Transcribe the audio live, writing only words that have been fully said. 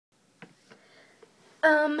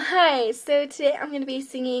Hi, so today I'm going to be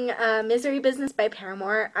singing Misery Business by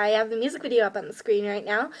Paramore. I have the music video up on the screen right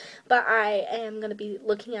now, but I am going to be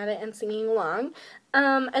looking at it and singing along.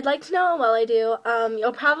 I'd like to know while I do,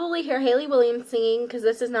 you'll probably hear Haley Williams singing because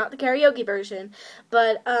this is not the karaoke version,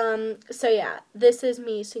 but, so yeah, this is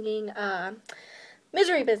me singing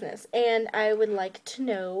Misery Business, and I would like to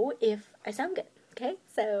know if I sound good, okay?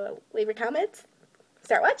 So leave your comments,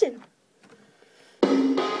 start watching.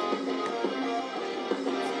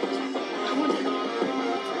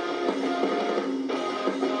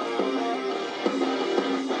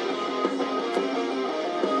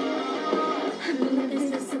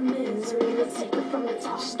 Take it from the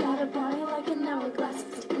top. She's got a body like an hourglass,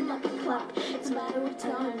 it's ticking like a clock. It's a matter of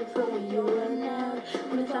time before you run out.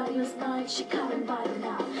 When I thought he was mine, she caught him by the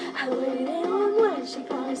knot. I waited a long way, she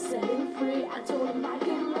finally set him free. I told him I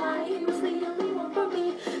couldn't lie, he was the only one for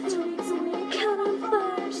me. 2 weeks a week, count on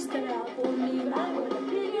fire. She stood out for me, right with the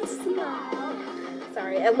biggest smile.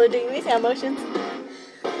 Sorry, I'm doing these hand motions.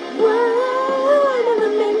 Whoa, I never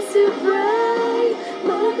meant to break,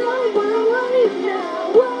 but I got what I wanted now.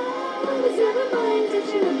 Never mind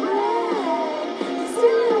touching the bread, just steal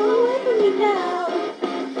it all away from me now.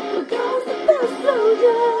 Because it feels so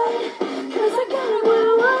good, cause I got it where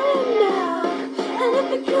I want it now. And if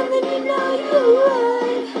it comes then you know you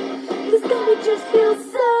would, cause God it just feels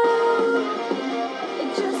so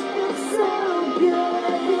good.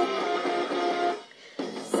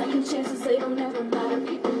 Second chances, they don't ever matter,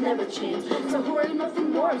 people never change. So worry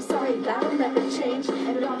nothing more, I'm sorry, that'll never change.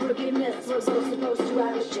 And all forgiveness was all supposed to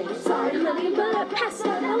have a change. Sorry Lily, but I passed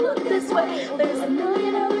on, I look this way. There's a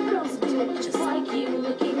million other girls who do it just like you,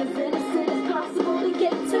 looking as innocent as possible to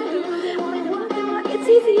get to who they want and what they want. It's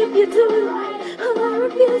easy if you do it right. Oh, I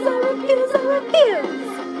refuse, I refuse, I refuse.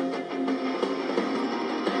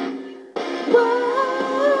 Whoa,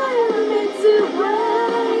 I never meant to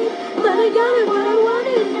wait, but I got it where I want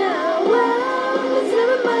it now. Wow, it's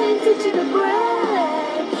never mind touching the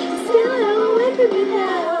bread, steal it all away from me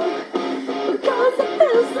now. Because it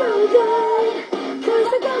feels so good, cause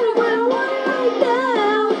I got it where I want it right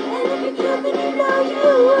now. And if you could then you know you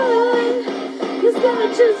would, cause God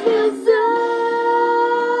just feels so,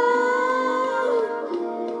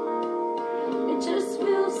 it just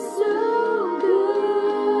feels so good.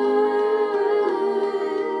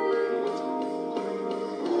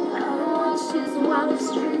 I watched his wildest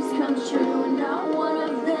dreams come true, not one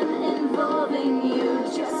of them involving you.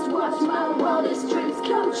 Just watch my wildest dreams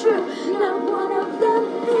come true, not one of them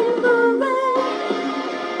involving.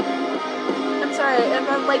 I'm sorry if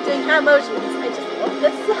I'm like doing hand motions. I just love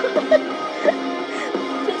this song.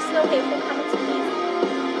 Please no hateful comments, please.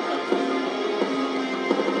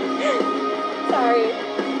 Sorry.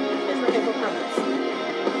 Please no hateful comments.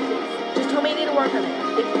 Please. Just tell me I need to work on it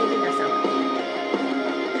if you think I sound good.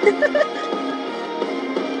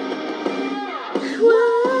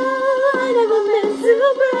 Whoa, I never meant to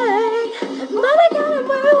break, but I got it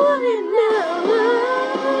where I want it now.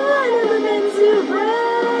 Whoa, I never meant to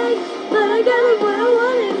break, but I got it where I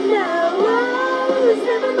want it now. Whoa, it's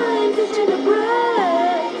never mind touching the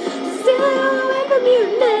break, steal it all away from you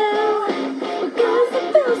now. Because it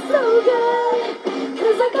feels so good,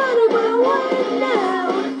 cause I got it where I want it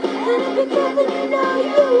now. And if you could then you know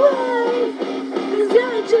you would, cause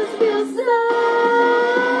God just feels so.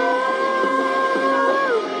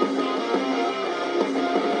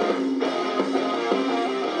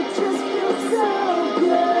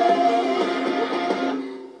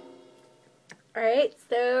 Alright,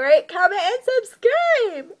 so rate, comment, and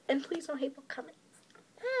subscribe! And please no hateful comments.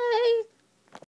 Bye!